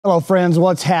Hello friends,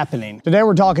 what's happening? Today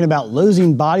we're talking about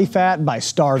losing body fat by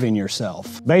starving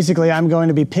yourself. Basically, I'm going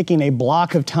to be picking a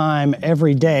block of time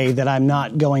every day that I'm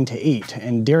not going to eat,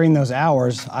 and during those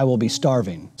hours, I will be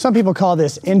starving. Some people call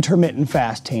this intermittent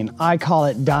fasting. I call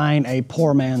it dying a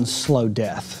poor man's slow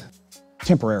death.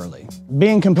 Temporarily.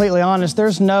 Being completely honest,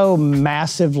 there's no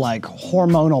massive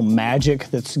hormonal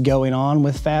magic that's going on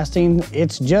with fasting.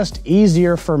 It's just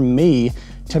easier for me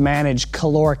to manage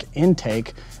caloric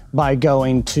intake by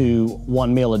going to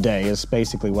one meal a day is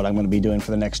basically what I'm going to be doing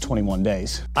for the next 21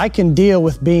 days. I can deal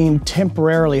with being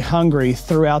temporarily hungry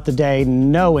throughout the day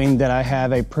knowing that I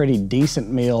have a pretty decent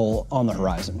meal on the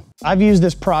horizon. I've used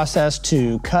this process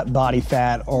to cut body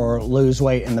fat or lose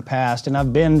weight in the past, and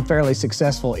I've been fairly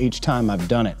successful each time I've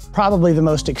done it. Probably the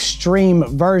most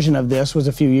extreme version of this was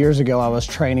a few years ago. I was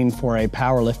training for a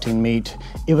powerlifting meet.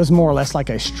 It was more or less like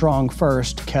a strong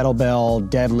first kettlebell,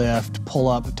 deadlift,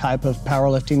 pull-up type of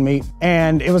powerlifting meet.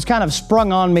 And it was kind of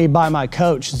sprung on me by my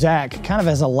coach, Zach, kind of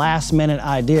as a last minute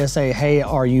idea, say, hey,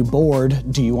 are you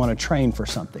bored? Do you want to train for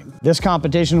something? This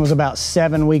competition was about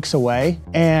 7 weeks away,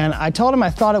 and I told him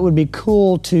I thought it would be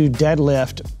cool to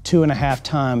deadlift 2.5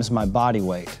 times my body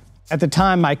weight. At the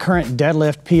time, my current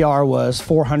deadlift PR was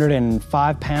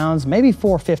 405 pounds, maybe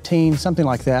 415, something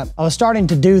like that. I was starting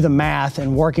to do the math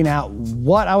and working out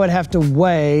what I would have to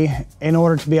weigh in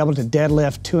order to be able to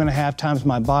deadlift 2.5 times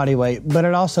my body weight, but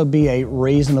it'd also be a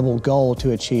reasonable goal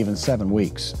to achieve in 7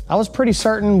 weeks. I was pretty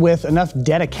certain with enough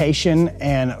dedication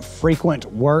and frequent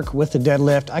work with the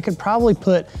deadlift, I could probably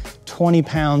put 20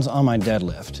 pounds on my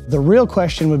deadlift. The real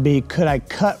question would be, could I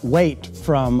cut weight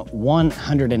from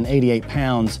 188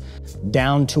 pounds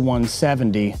down to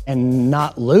 170 and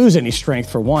not lose any strength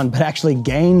for one, but actually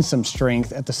gain some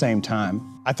strength at the same time?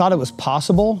 I thought it was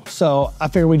possible, so I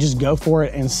figured we'd just go for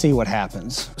it and see what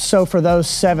happens. So for those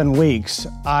 7 weeks,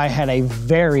 I had a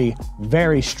very,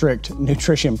 very strict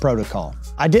nutrition protocol.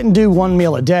 I didn't do one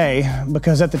meal a day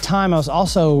because at the time I was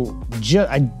also,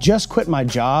 I just quit my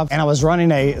job and I was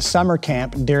running a summer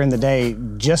camp during the day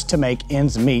just to make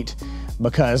ends meet,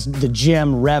 because the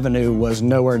gym revenue was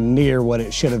nowhere near what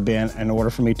it should have been in order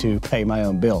for me to pay my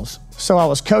own bills. So I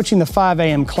was coaching the 5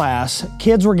 a.m. class.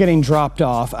 Kids were getting dropped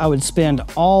off. I would spend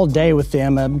all day with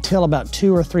them until about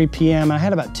 2 or 3 p.m. I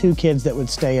had about 2 kids that would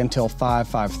stay until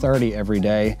 5:30 every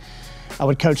day. I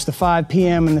would coach the 5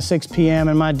 p.m. and the 6 p.m.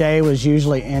 and my day was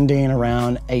usually ending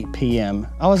around 8 p.m.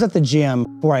 I was at the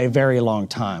gym for a very long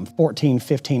time, 14,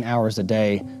 15 hours a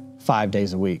day, 5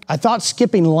 days a week. I thought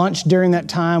skipping lunch during that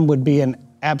time would be an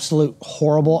absolute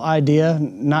horrible idea,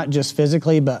 not just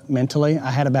physically, but mentally.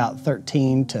 I had about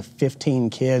 13 to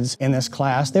 15 kids in this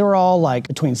class. They were all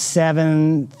between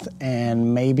 7th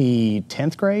and maybe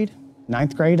 10th grade.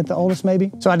 9th grade at the oldest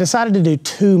maybe. So I decided to do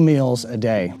 2 meals a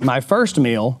day. My first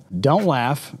meal, don't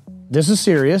laugh, this is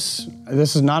serious,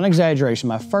 this is not an exaggeration,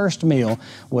 my first meal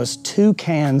was 2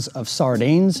 cans of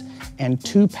sardines and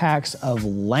 2 packs of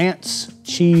Lance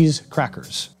cheese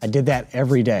crackers. I did that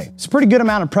every day. It's a pretty good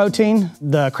amount of protein.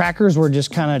 The crackers were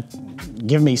just kind of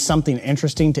give me something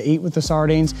interesting to eat with the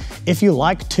sardines. If you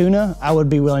like tuna, I would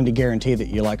be willing to guarantee that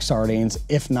you like sardines,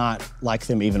 if not like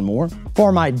them even more.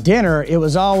 For my dinner, it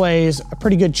was always a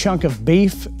pretty good chunk of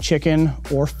beef, chicken,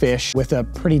 or fish with a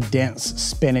pretty dense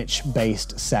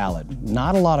spinach-based salad.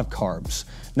 Not a lot of carbs.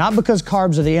 Not because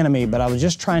carbs are the enemy, but I was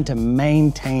just trying to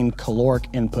maintain caloric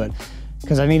input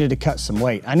because I needed to cut some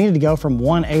weight. I needed to go from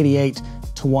 188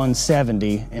 to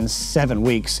 170 in 7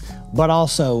 weeks, but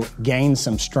also gain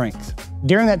some strength.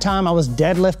 During that time, I was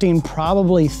deadlifting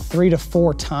probably 3 to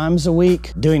 4 times a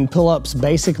week, doing pull-ups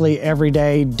basically every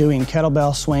day, doing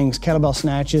kettlebell swings, kettlebell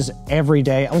snatches every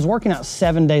day. I was working out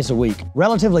 7 days a week.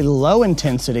 Relatively low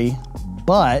intensity,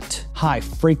 but high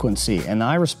frequency, and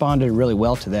I responded really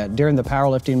well to that. During the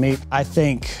powerlifting meet, I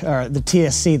think, the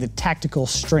TSC, the Tactical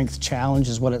Strength Challenge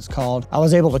is what it's called, I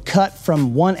was able to cut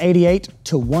from 188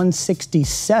 to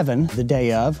 167 the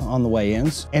day of on the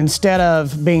weigh-ins. Instead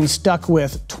of being stuck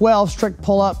with 12 strict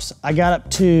pull-ups, I got up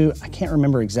to, I can't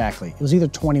remember exactly, it was either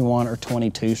 21 or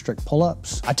 22 strict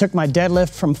pull-ups. I took my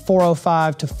deadlift from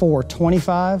 405 to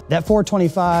 425. That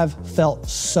 425 felt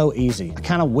so easy. I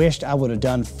kind of wished I would have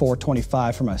done 425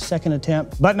 for my second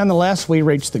attempt, but nonetheless, we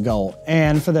reached the goal.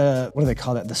 And for the, what do they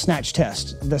call that? The Snatch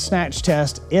Test. The Snatch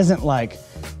Test isn't like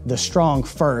the Strong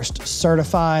First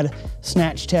certified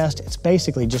Snatch Test. It's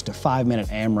basically just a 5-minute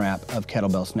AMRAP of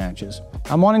kettlebell snatches.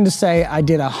 I'm wanting to say I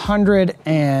did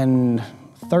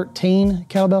 113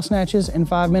 kettlebell snatches in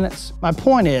 5 minutes. My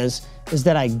point is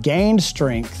that I gained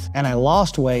strength and I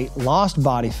lost weight, lost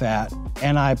body fat,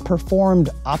 and I performed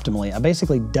optimally. I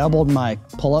basically doubled my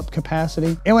pull-up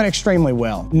capacity. It went extremely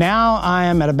well. Now I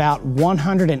am at about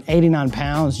 189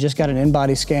 pounds, just got an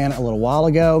in-body scan a little while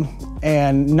ago.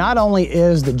 And not only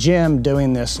is the gym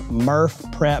doing this Murph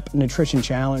Prep Nutrition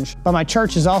Challenge, but my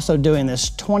church is also doing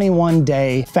this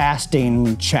 21-day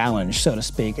fasting challenge, so to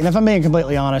speak. And if I'm being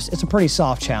completely honest, it's a pretty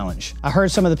soft challenge. I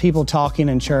heard some of the people talking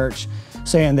in church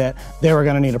saying that they were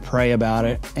gonna need to pray about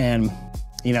it. And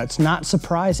you know, it's not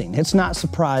surprising. It's not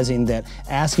surprising that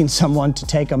asking someone to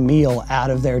take a meal out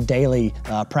of their daily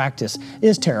practice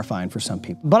is terrifying for some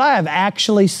people. But I have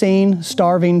actually seen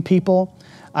starving people.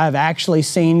 I've actually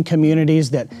seen communities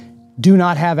that do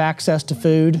not have access to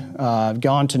food. I've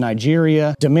gone to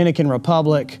Nigeria, Dominican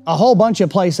Republic, a whole bunch of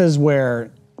places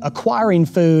where acquiring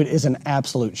food is an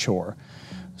absolute chore.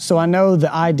 So I know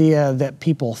the idea that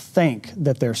people think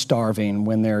that they're starving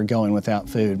when they're going without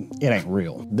food, it ain't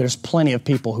real. There's plenty of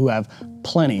people who have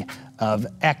plenty of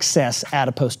excess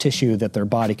adipose tissue that their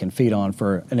body can feed on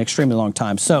for an extremely long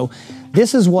time. So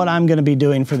this is what I'm gonna be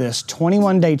doing for this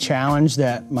 21-day challenge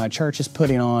that my church is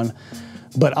putting on,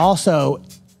 but also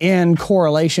in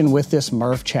correlation with this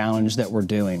Murph challenge that we're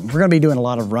doing. We're gonna be doing a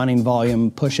lot of running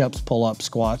volume, push-ups, pull-ups,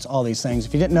 squats, all these things.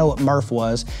 If you didn't know what Murph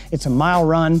was, it's a mile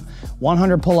run,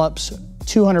 100 pull-ups,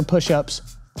 200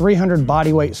 push-ups, 300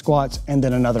 body weight squats, and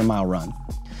then another mile run.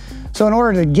 So in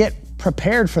order to get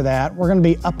prepared for that, we're gonna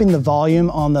be upping the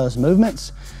volume on those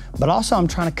movements, but also I'm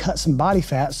trying to cut some body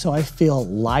fat so I feel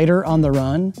lighter on the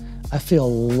run, I feel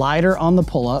lighter on the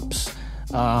pull-ups.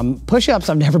 Push-ups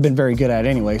I've never been very good at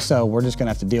anyway, so we're just gonna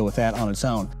have to deal with that on its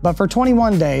own. But for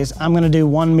 21 days, I'm gonna do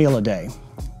 1 meal a day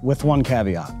with one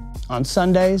caveat. On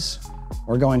Sundays,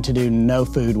 we're going to do no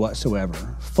food whatsoever,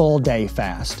 full day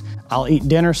fast. I'll eat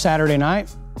dinner Saturday night.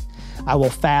 I will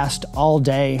fast all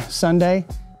day Sunday.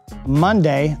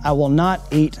 Monday, I will not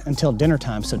eat until dinner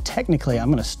time, so technically I'm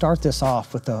gonna start this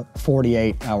off with a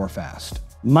 48-hour fast.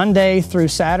 Monday through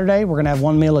Saturday, we're gonna have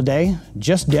 1 meal a day,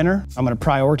 just dinner. I'm gonna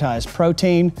prioritize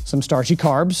protein, some starchy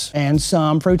carbs, and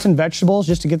some fruits and vegetables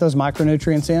just to get those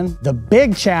micronutrients in. The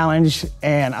big challenge,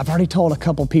 and I've already told a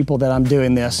couple people that I'm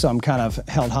doing this, so I'm kind of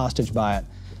held hostage by it.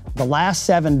 The last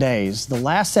 7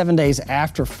 days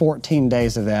after 14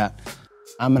 days of that,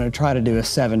 I'm gonna try to do a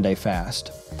 7-day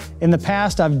fast. In the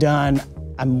past,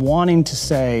 I'm wanting to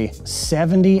say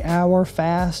 70-hour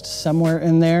fast, somewhere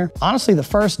in there. Honestly, the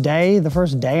first day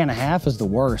and a half is the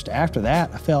worst. After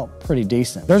that, I felt pretty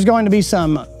decent. There's going to be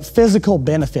some physical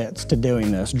benefits to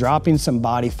doing this, dropping some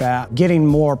body fat, getting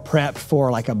more prep for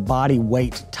like a body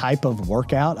weight type of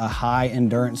workout, a high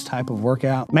endurance type of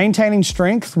workout. Maintaining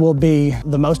strength will be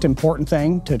the most important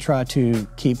thing to try to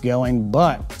keep going,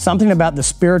 but something about the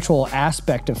spiritual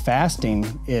aspect of fasting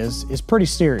is pretty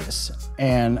serious.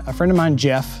 And a friend of mine,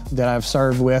 Jeff, that I've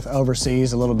served with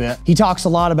overseas a little bit, he talks a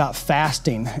lot about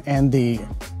fasting and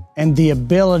the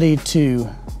ability to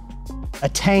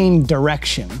attain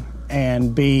direction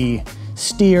and be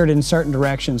steered in certain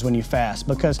directions when you fast,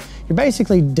 because you're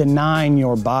basically denying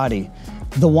your body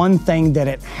the one thing that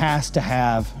it has to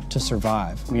have to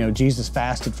survive. You know, Jesus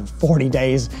fasted for 40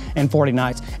 days and 40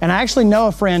 nights. And I actually know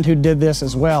a friend who did this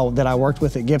as well that I worked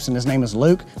with at Gibson. His name is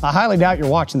Luke. I highly doubt you're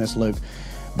watching this, Luke.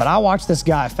 But I watched this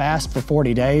guy fast for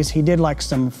 40 days. He did like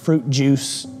some fruit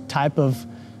juice type of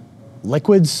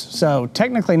liquids. So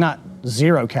technically not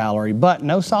 0 calorie, but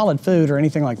no solid food or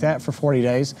anything like that for 40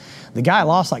 days. The guy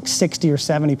lost like 60 or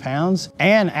 70 pounds.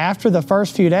 And after the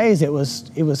first few days, it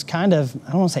was kind of,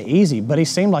 I don't want to say easy, but he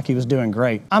seemed like he was doing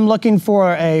great. I'm looking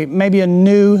for maybe a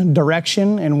new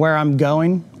direction in where I'm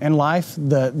going in life.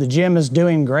 The gym is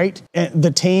doing great.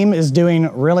 The team is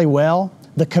doing really well.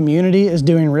 The community is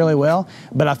doing really well,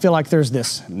 but I feel like there's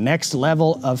this next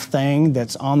level of thing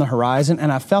that's on the horizon,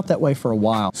 and I felt that way for a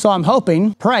while. So I'm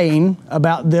hoping, praying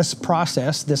about this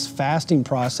process, this fasting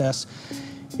process,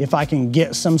 if I can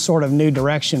get some sort of new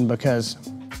direction, because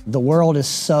the world is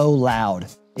so loud.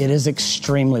 It is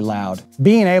extremely loud.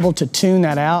 Being able to tune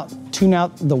out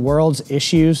the world's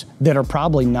issues that are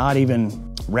probably not even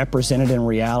represented in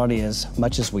reality as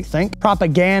much as we think.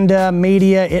 Propaganda,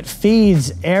 media, it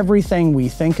feeds everything we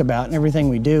think about and everything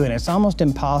we do, and it's almost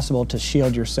impossible to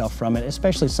shield yourself from it,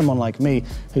 especially someone like me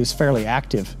who's fairly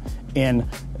active in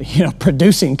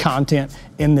producing content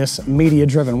in this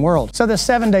media-driven world. So the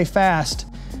 7-day fast,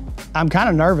 I'm kind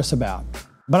of nervous about,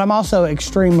 but I'm also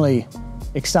extremely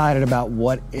excited about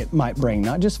what it might bring,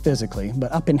 not just physically,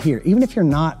 but up in here. Even if you're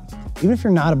not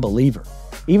a believer,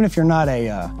 even if you're not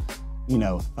a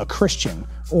Christian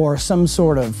or some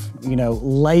sort of,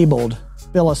 labeled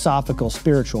philosophical,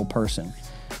 spiritual person.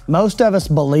 Most of us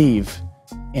believe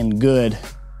in good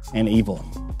and evil.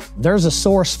 There's a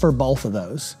source for both of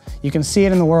those. You can see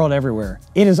it in the world everywhere.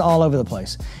 It is all over the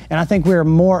place. And I think we're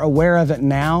more aware of it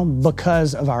now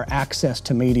because of our access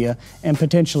to media and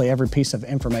potentially every piece of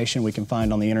information we can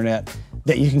find on the internet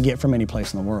that you can get from any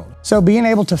place in the world. So being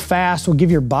able to fast will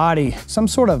give your body some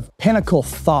sort of pinnacle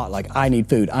thought like, I need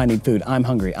food, I'm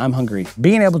hungry, I'm hungry.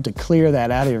 Being able to clear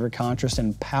that out of your conscious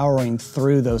and powering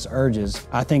through those urges,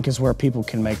 I think is where people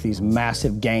can make these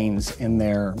massive gains in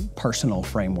their personal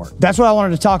framework. That's what I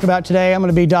wanted to talk about today. I'm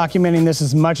gonna be documenting this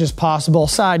as much as possible.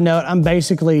 Side note, I'm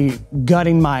basically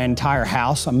gutting my entire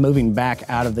house. I'm moving back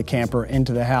out of the camper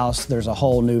into the house. There's a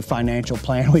whole new financial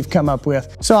plan we've come up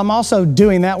with. So I'm also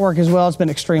doing that work as well. It's been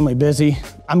extremely busy.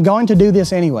 I'm going to do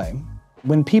this anyway.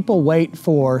 When people wait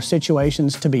for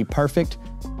situations to be perfect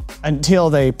until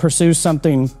they pursue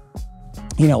something,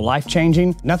 you know,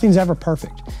 life-changing, nothing's ever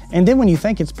perfect. And then when you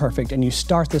think it's perfect and you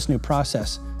start this new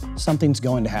process, something's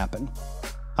going to happen.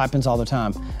 Happens all the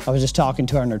time. I was just talking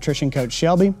to our nutrition coach,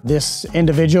 Shelby. This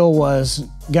individual was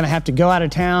gonna have to go out of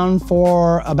town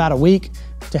for about a week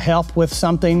to help with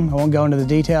something. I won't go into the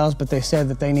details, but they said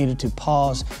that they needed to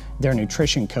pause their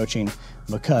nutrition coaching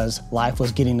because life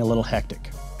was getting a little hectic.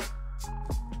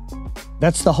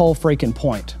 That's the whole freaking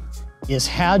point, is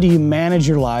how do you manage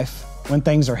your life when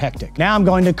things are hectic? Now I'm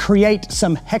going to create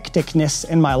some hecticness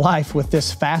in my life with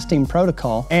this fasting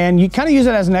protocol, and you kind of use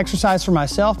it as an exercise for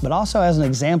myself, but also as an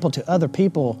example to other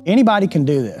people. Anybody can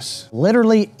do this.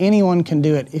 Literally anyone can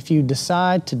do it. If you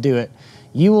decide to do it,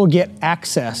 you will get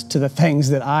access to the things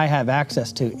that I have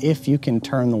access to if you can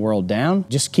turn the world down.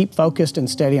 Just keep focused and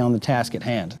steady on the task at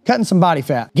hand. Cutting some body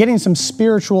fat, getting some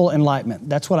spiritual enlightenment.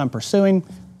 That's what I'm pursuing.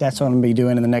 That's what I'm gonna be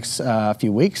doing in the next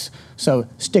few weeks. So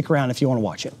stick around if you wanna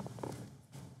watch it.